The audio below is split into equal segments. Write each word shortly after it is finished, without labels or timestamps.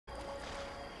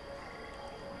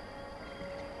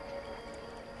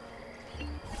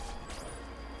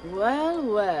Well,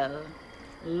 well.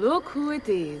 Look who it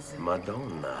is.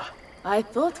 Madonna. I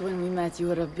thought when we met you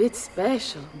were a bit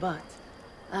special, but...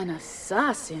 an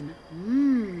assassin?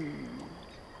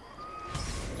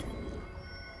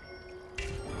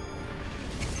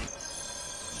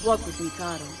 Walk with me,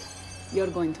 Caro. You're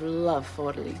going to love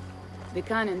Forli. The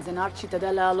cannons in our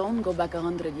Cittadella alone go back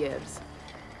 100 years.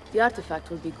 The artifact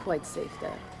will be quite safe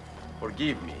there.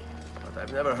 Forgive me, but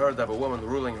I've never heard of a woman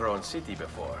ruling her own city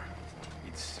before.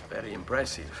 It's very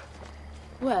impressive.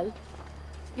 Well,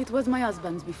 it was my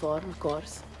husband's before, of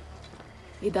course.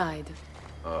 He died.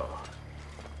 Oh.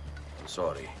 I'm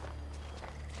sorry.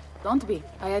 Don't be.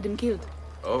 I had him killed.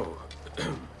 Oh.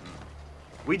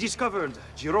 We discovered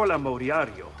Girolamo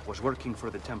Riario was working for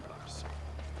the Templars,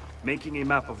 making a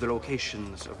map of the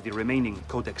locations of the remaining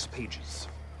Codex pages.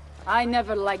 I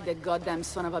never liked that goddamn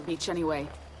son of a bitch anyway.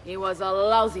 He was a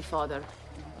lousy father.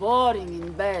 Boring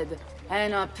in bed,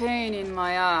 and a pain in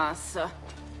my ass.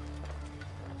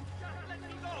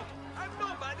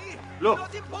 Look!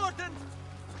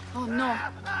 Oh no.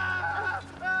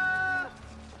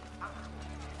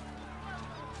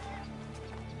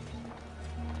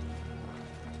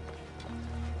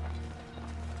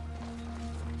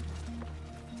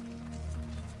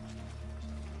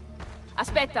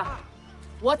 Aspetta!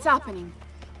 What's happening?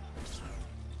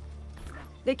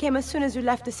 They came as soon as you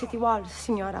left the city walls,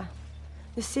 Signora.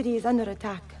 The city is under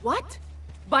attack. What?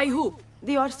 By who?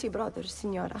 The Orsi brothers,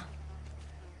 Signora.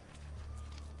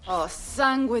 Oh,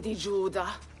 sangue di Giuda.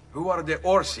 Who are the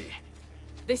Orsi?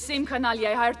 The same canali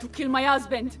I hired to kill my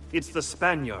husband. It's the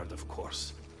Spaniard, of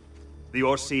course. The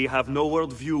Orsi have no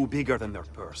worldview bigger than their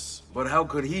purse. But how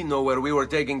could he know where we were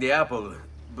taking the apple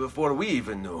before we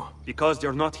even knew? Because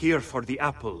they're not here for the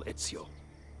apple, Ezio.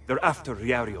 They're after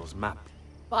Riario's map.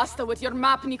 Basta with your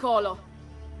map, Nicolo.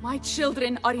 My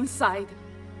children are inside.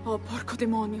 Oh, porco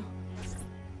demonio.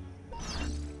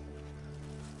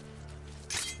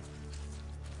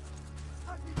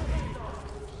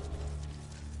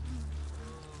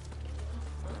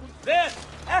 There!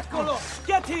 Eccolo!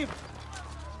 Get him!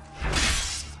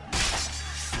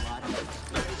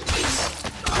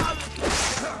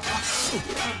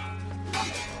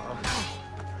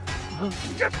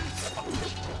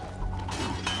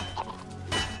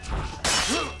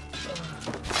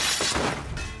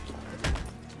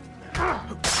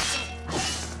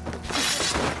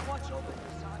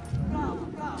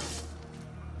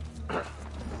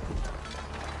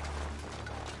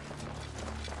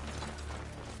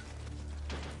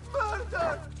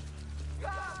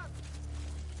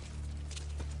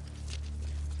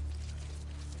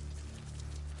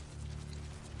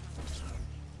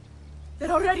 They're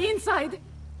already inside!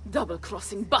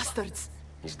 Double-crossing bastards!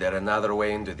 Is there another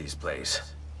way into this place?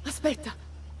 Aspetta.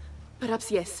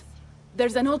 Perhaps yes.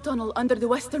 There's an old tunnel under the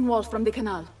western wall from the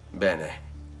canal. Bene.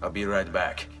 I'll be right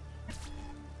back.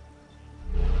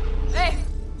 Hey!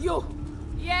 You!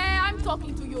 Yeah, I'm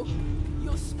talking to you.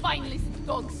 You spineless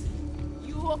dogs.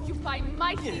 You occupy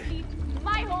my city,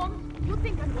 my home. You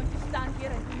think I'm going to stand here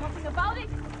and do nothing about it?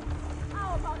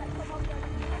 How about I come out there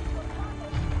and press your father?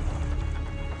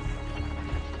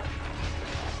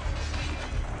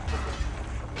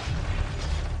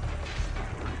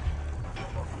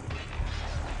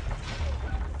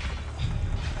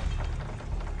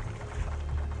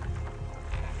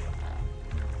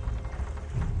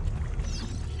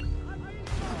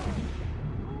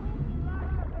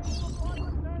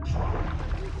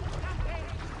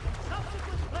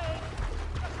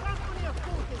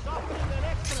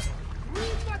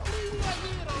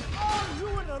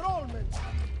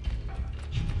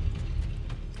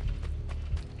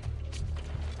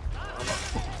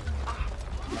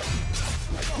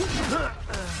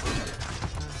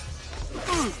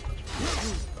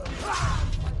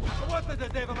 What the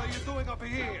devil are you doing up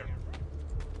here?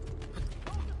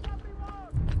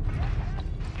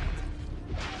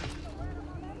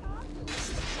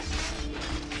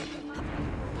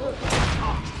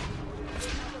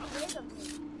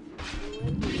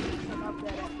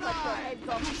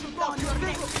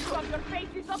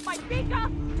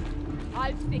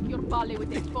 I'll stick your bally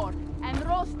with a fork and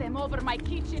roast them over my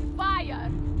kitchen fire.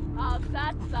 How's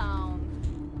that sound?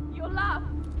 You laugh.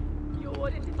 You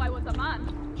wouldn't if I was a man.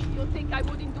 You think I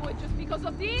wouldn't do it just because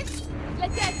of this?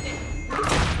 Let's get it.